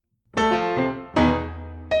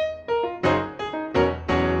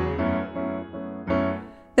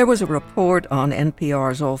There was a report on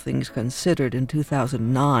NPR's All Things Considered in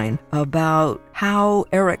 2009 about how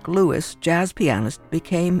Eric Lewis, jazz pianist,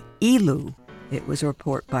 became Elu. It was a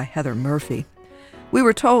report by Heather Murphy. We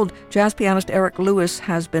were told jazz pianist Eric Lewis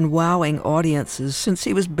has been wowing audiences since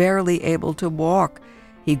he was barely able to walk.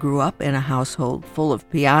 He grew up in a household full of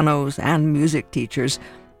pianos and music teachers.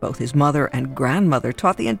 Both his mother and grandmother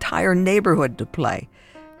taught the entire neighborhood to play.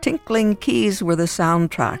 Tinkling keys were the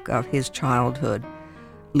soundtrack of his childhood.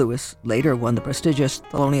 Lewis later won the prestigious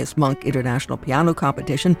Thelonious Monk International Piano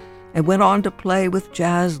Competition and went on to play with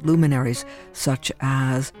jazz luminaries such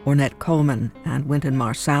as Ornette Coleman and Wynton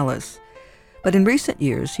Marsalis. But in recent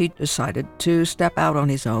years, he decided to step out on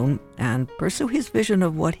his own and pursue his vision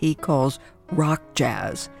of what he calls rock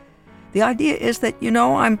jazz. The idea is that,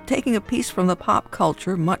 I'm taking a piece from the pop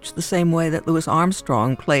culture, much the same way that Louis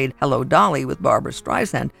Armstrong played Hello Dolly with Barbra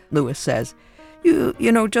Streisand, Lewis says.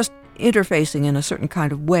 Just interfacing in a certain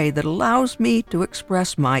kind of way that allows me to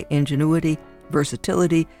express my ingenuity,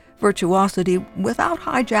 versatility, virtuosity without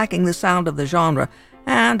hijacking the sound of the genre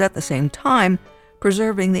and at the same time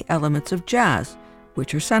preserving the elements of jazz,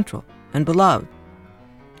 which are central and beloved.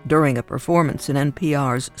 During a performance in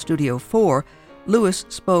NPR's Studio 4, Lewis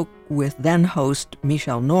spoke with then-host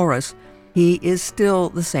Michelle Norris. He is still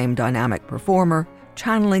the same dynamic performer,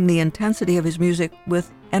 channeling the intensity of his music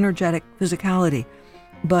with energetic physicality.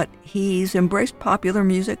 But he's embraced popular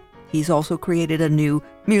music. He's also created a new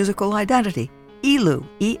musical identity, Elu,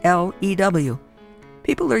 E-L-E-W.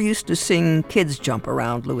 People are used to seeing kids jump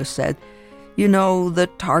around, Lewis said. The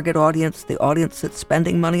target audience, the audience that's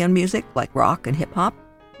spending money on music, like rock and hip-hop,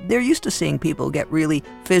 they're used to seeing people get really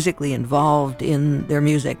physically involved in their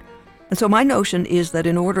music. And so my notion is that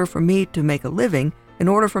in order for me to make a living, in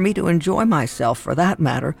order for me to enjoy myself for that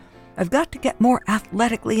matter, I've got to get more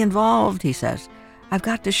athletically involved, he says. I've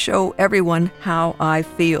got to show everyone how I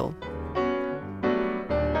feel.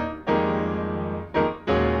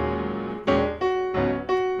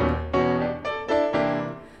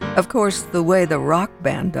 Of course, the way the rock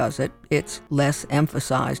band does it, it's less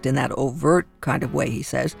emphasized in that overt kind of way, he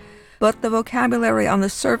says, but the vocabulary on the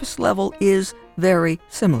surface level is very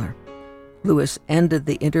similar. Lewis ended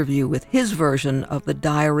the interview with his version of The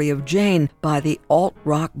Diary of Jane by the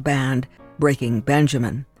alt-rock band Breaking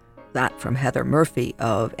Benjamin. That from Heather Murphy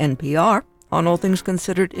of NPR on All Things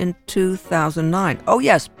Considered in 2009. Oh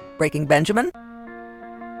yes, Breaking Benjamin.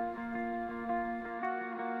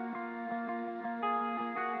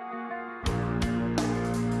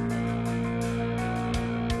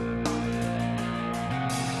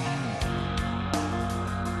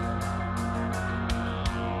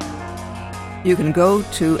 You can go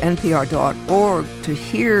to npr.org to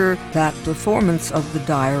hear that performance of The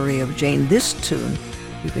Diary of Jane. This tune,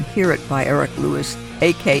 you can hear it by Eric Lewis,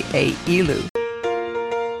 a.k.a. Elu.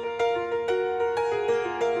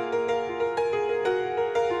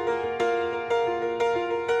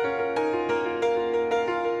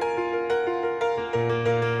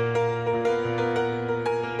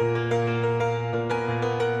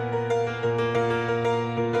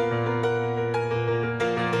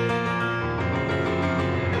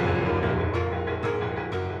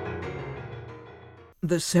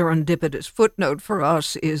 The serendipitous footnote for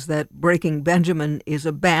us is that Breaking Benjamin is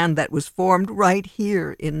a band that was formed right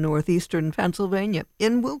here in northeastern Pennsylvania,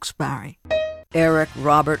 in Wilkes-Barre. Eric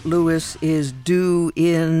Robert Lewis is due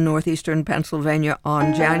in northeastern Pennsylvania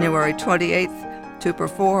on January 28th to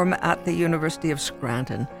perform at the University of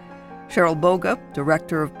Scranton. Cheryl Boga,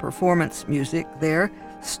 director of performance music there,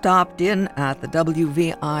 stopped in at the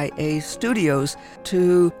WVIA studios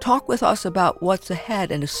to talk with us about what's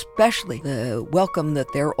ahead and especially the welcome that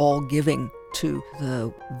they're all giving to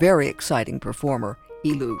the very exciting performer,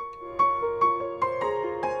 Elu.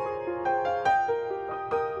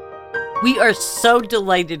 We are so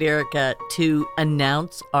delighted, Erica, to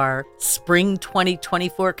announce our spring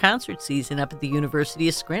 2024 concert season up at the University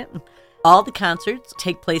of Scranton. All the concerts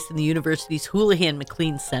take place in the university's Houlihan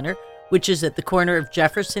McLean Center, which is at the corner of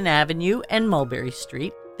Jefferson Avenue and Mulberry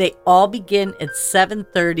Street. They all begin at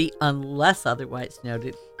 7:30 unless otherwise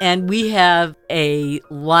noted. And we have a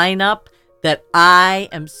lineup that I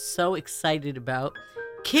am so excited about,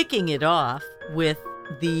 kicking it off with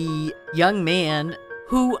the young man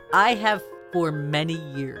who I have for many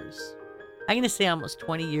years, I'm going to say almost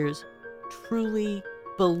 20 years, truly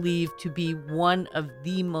believed to be one of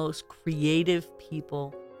the most creative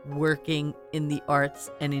people working in the arts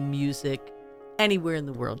and in music anywhere in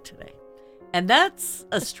the world today. And that's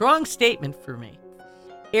a strong statement for me.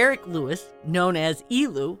 Eric Lewis, known as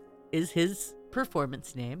Elu, is his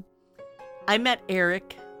performance name. I met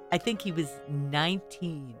Eric, I think he was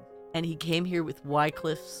 19, and he came here with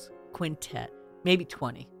Wycliffe's quintet, maybe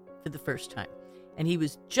 20 for the first time. And he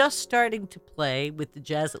was just starting to play with the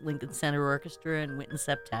Jazz at Lincoln Center Orchestra and Wynton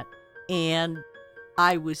Septet. And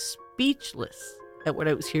I was speechless at what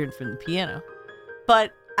I was hearing from the piano.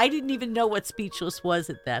 But I didn't even know what speechless was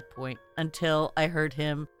at that point until I heard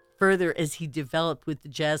him further as he developed with the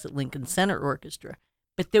Jazz at Lincoln Center Orchestra.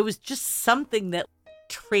 But there was just something that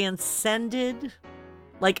transcended,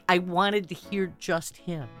 like I wanted to hear just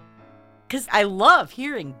him. Because I love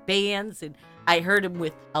hearing bands, and I heard him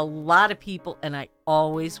with a lot of people, and I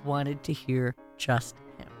always wanted to hear just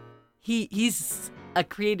him. He's a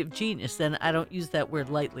creative genius, and I don't use that word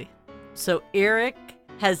lightly. So Eric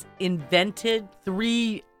has invented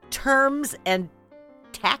 3 terms and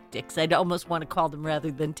tactics. I'd almost want to call them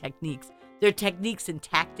rather than techniques. They're techniques and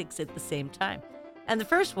tactics at the same time. And the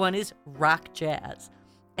first one is rock jazz.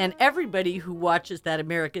 And everybody who watches that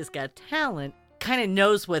America's Got Talent kind of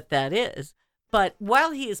knows what that is. But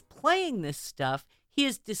while he is playing this stuff, he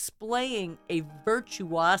is displaying a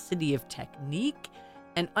virtuosity of technique,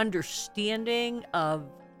 an understanding of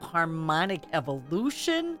harmonic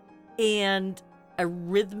evolution, and a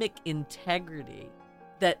rhythmic integrity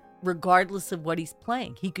that regardless of what he's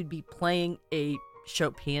playing, he could be playing a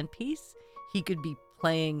Chopin piece, he could be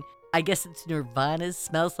playing, I guess it's Nirvana's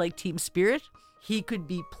Smells Like Teen Spirit, he could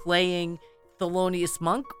be playing Thelonious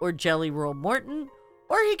Monk or Jelly Roll Morton,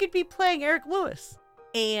 or he could be playing Eric Lewis.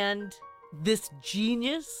 And this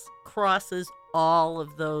genius crosses all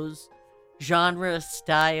of those genre,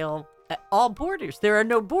 style, all borders. There are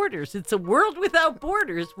no borders. It's a world without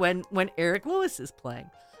borders when Eric Lewis is playing.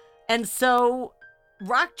 And so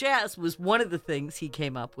rock jazz was one of the things he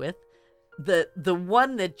came up with. The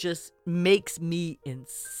one that just makes me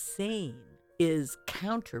insane is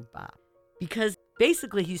counterbop, because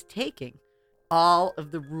basically he's taking all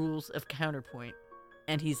of the rules of counterpoint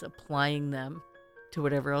and he's applying them to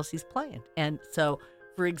whatever else he's playing. And so,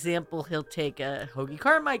 for example, he'll take a Hoagie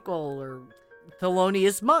Carmichael or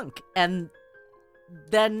Thelonious Monk and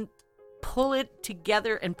then pull it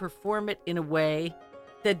together and perform it in a way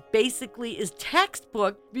that basically is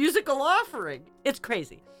textbook musical offering. It's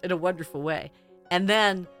crazy in a wonderful way. And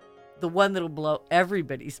then the one that'll blow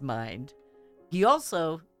everybody's mind, he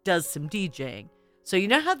also does some DJing. So you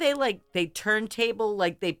know how they turntable,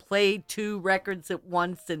 like they play 2 records at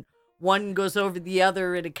once and one goes over the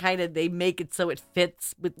other and they make it so it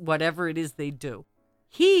fits with whatever it is they do.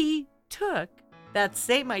 He took that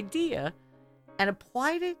same idea and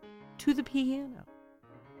applied it to the piano.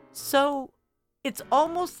 So it's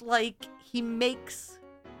almost like he makes,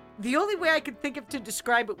 the only way I could think of to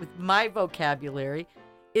describe it with my vocabulary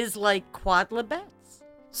is like quadlibets.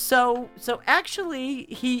 So actually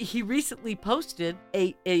he recently posted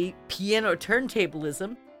a piano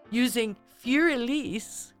turntablism using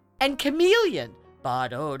Fur-Elise and Chameleon.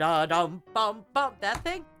 Ba-do-da-dum-bum-bum, that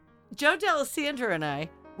thing. Joe D'Alessandro and I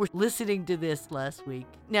were listening to this last week.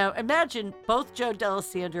 Now imagine both Joe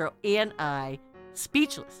D'Alessandro and I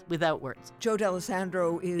speechless without words. Joe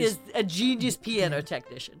D'Alessandro is a genius piano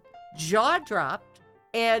technician. Jaw dropped,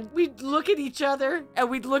 and we'd look at each other and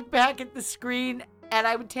we'd look back at the screen, and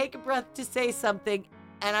I would take a breath to say something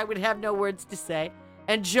and I would have no words to say.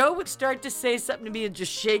 And Joe would start to say something to me and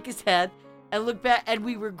just shake his head and look back, and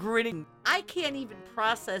we were grinning. I can't even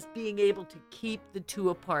process being able to keep the 2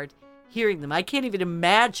 apart, hearing them. I can't even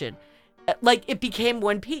imagine. Like, it became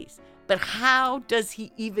one piece. But how does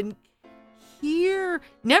he even hear?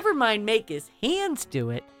 Never mind make his hands do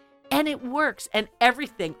it. And it works. And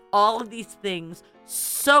everything, all of these things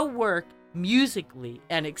so work musically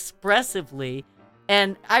and expressively.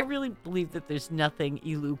 And I really believe that there's nothing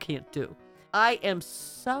Elu can't do. I am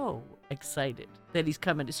so excited that he's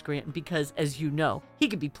coming to Scranton because, as you know, he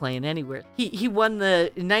could be playing anywhere. He won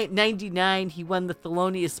the 99, he won the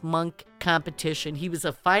Thelonious Monk competition. He was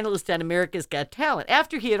a finalist on America's Got Talent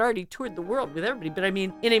after he had already toured the world with everybody, but I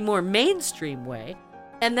mean in a more mainstream way,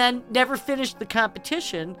 and then never finished the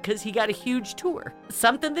competition because he got a huge tour,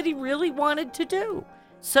 something that he really wanted to do.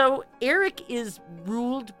 So Eric is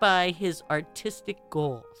ruled by his artistic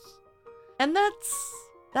goals, and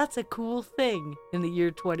that's a cool thing in the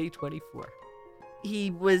year 2024.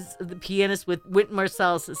 He was the pianist with Wynton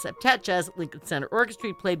Marsalis's Septet, Jazz at Lincoln Center Orchestra.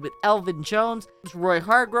 He played with Elvin Jones, Roy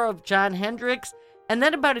Hargrove, John Hendricks. And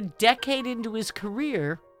then about a decade into his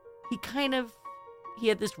career, he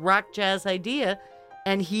had this rock jazz idea,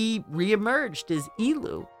 and he reemerged as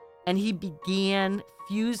Elu. And he began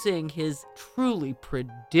fusing his truly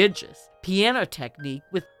prodigious piano technique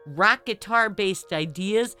with rock guitar-based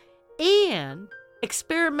ideas and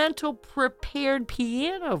experimental prepared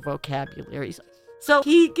piano vocabularies. So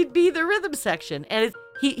he could be the rhythm section, and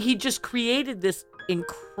he just created this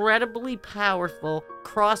incredibly powerful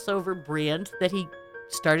crossover brand that he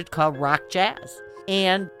started called rock jazz.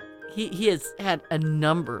 And he has had a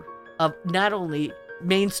number of not only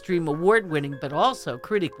mainstream award-winning, but also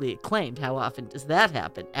critically acclaimed, how often does that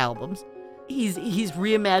happen, albums. He's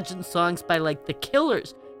reimagined songs by like The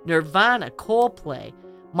Killers, Nirvana, Coldplay,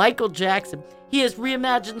 Michael Jackson. He has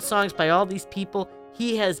reimagined songs by all these people.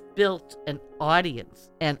 He has built an audience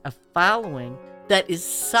and a following that is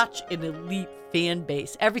such an elite fan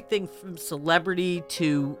base. Everything from celebrity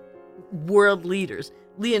to world leaders.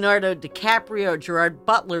 Leonardo DiCaprio, Gerard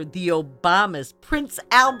Butler, the Obamas, Prince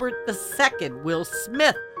Albert II, Will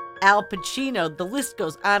Smith, Al Pacino. The list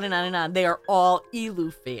goes on and on and on. They are all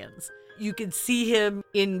ELU fans. You can see him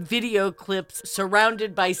in video clips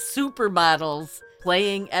surrounded by supermodels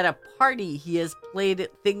playing at a party. He has played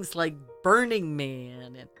at things like Burning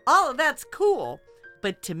Man, and all of that's cool.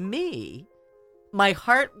 But to me, my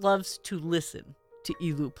heart loves to listen to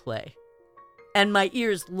ELU play. And my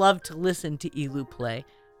ears love to listen to ELU play.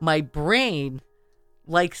 My brain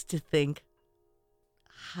likes to think,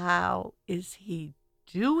 how is he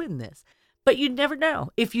doing this? But you'd never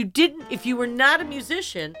know. If you were not a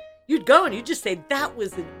musician, you'd go and you'd just say, that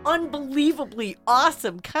was an unbelievably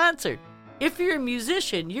awesome concert. If you're a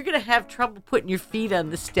musician, you're going to have trouble putting your feet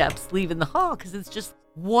on the steps leaving the hall because it's just,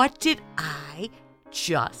 what did I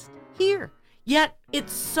just hear? Yet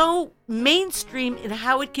it's so mainstream in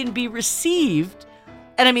how it can be received.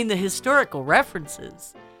 And I mean, the historical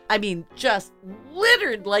references, just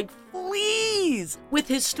littered like fleas with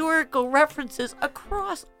historical references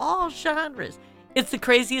across all genres. It's the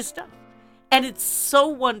craziest stuff. And it's so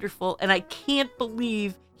wonderful. And I can't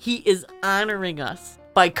believe he is honoring us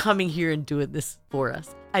by coming here and doing this for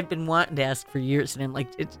us. I've been wanting to ask for years. And I'm like,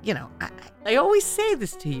 I always say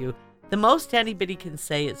this to you. The most anybody can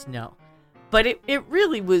say is no. But it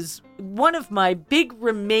really was one of my big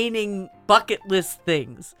remaining bucket list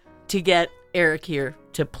things to get Eric here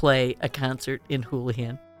to play a concert in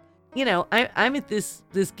Houlihan. I'm at this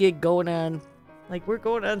gig going on, like we're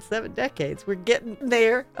going on 7 decades. We're getting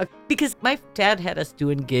there. Because my dad had us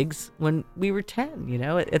doing gigs when we were 10,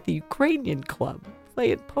 at the Ukrainian club,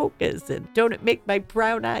 playing polkas and Don't It Make My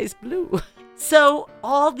Brown Eyes Blue. So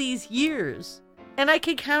all these years, and I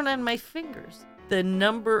can count on my fingers the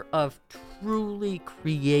number of truly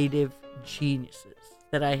creative geniuses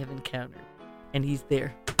that I have encountered. And he's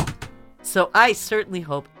there. So I certainly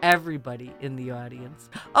hope everybody in the audience.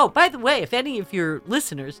 Oh, by the way, if any of your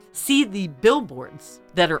listeners see the billboards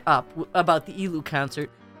that are up about the ELU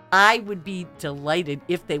concert, I would be delighted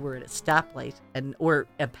if they were at a stoplight or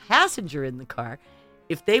a passenger in the car,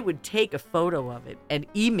 if they would take a photo of it and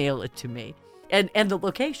email it to me. And the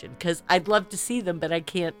location, because I'd love to see them, but I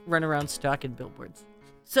can't run around stalking billboards.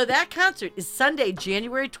 So that concert is Sunday,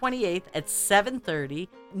 January 28th at 7:30.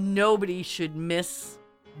 Nobody should miss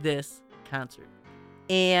this concert.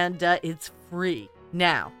 And it's free.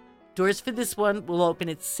 Now, doors for this one will open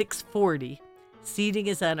at 6:40. Seating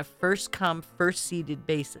is on a first-come, first-seated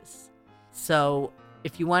basis. So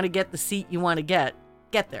if you want to get the seat you want to get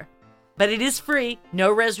there. But it is free,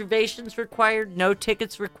 no reservations required, no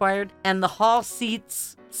tickets required, and the hall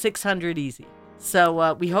seats 600 easy.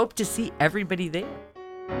 So we hope to see everybody there.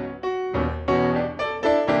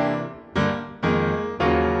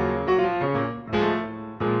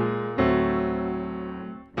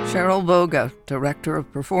 Cheryl Boga, Director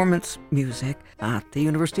of Performance Music at the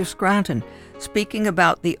University of Scranton, speaking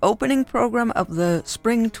about the opening program of the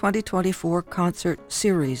Spring 2024 concert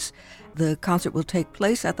series. The concert will take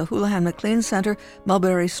place at the Houlihan McLean Center,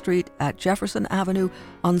 Mulberry Street at Jefferson Avenue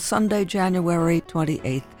on Sunday, January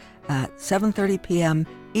 28th at 7:30 p.m.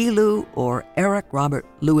 ELU or Eric Robert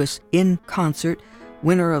Lewis in concert,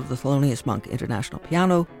 winner of the Thelonious Monk International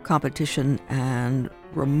Piano Competition and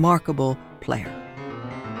remarkable player.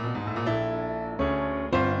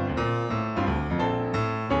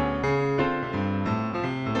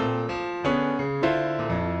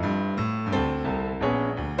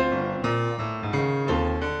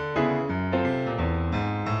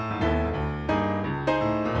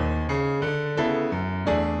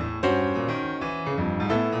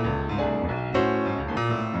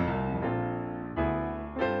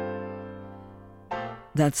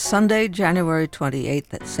 That's Sunday, January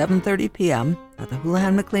 28th at 7:30 p.m. at the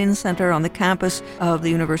Houlihan McLean Center on the campus of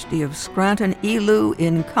the University of Scranton. ELU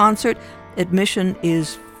in concert. Admission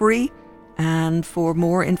is free. And for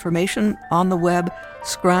more information on the web,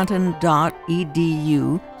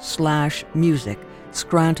 scranton.edu/music.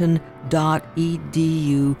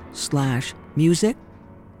 Scranton.edu/music.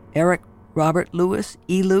 Eric Robert Lewis,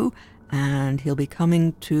 ELU, and he'll be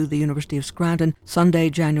coming to the University of Scranton Sunday,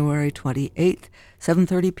 January 28th,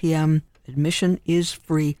 7:30 p.m. Admission is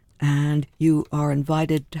free, and you are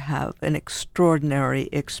invited to have an extraordinary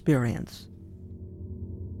experience.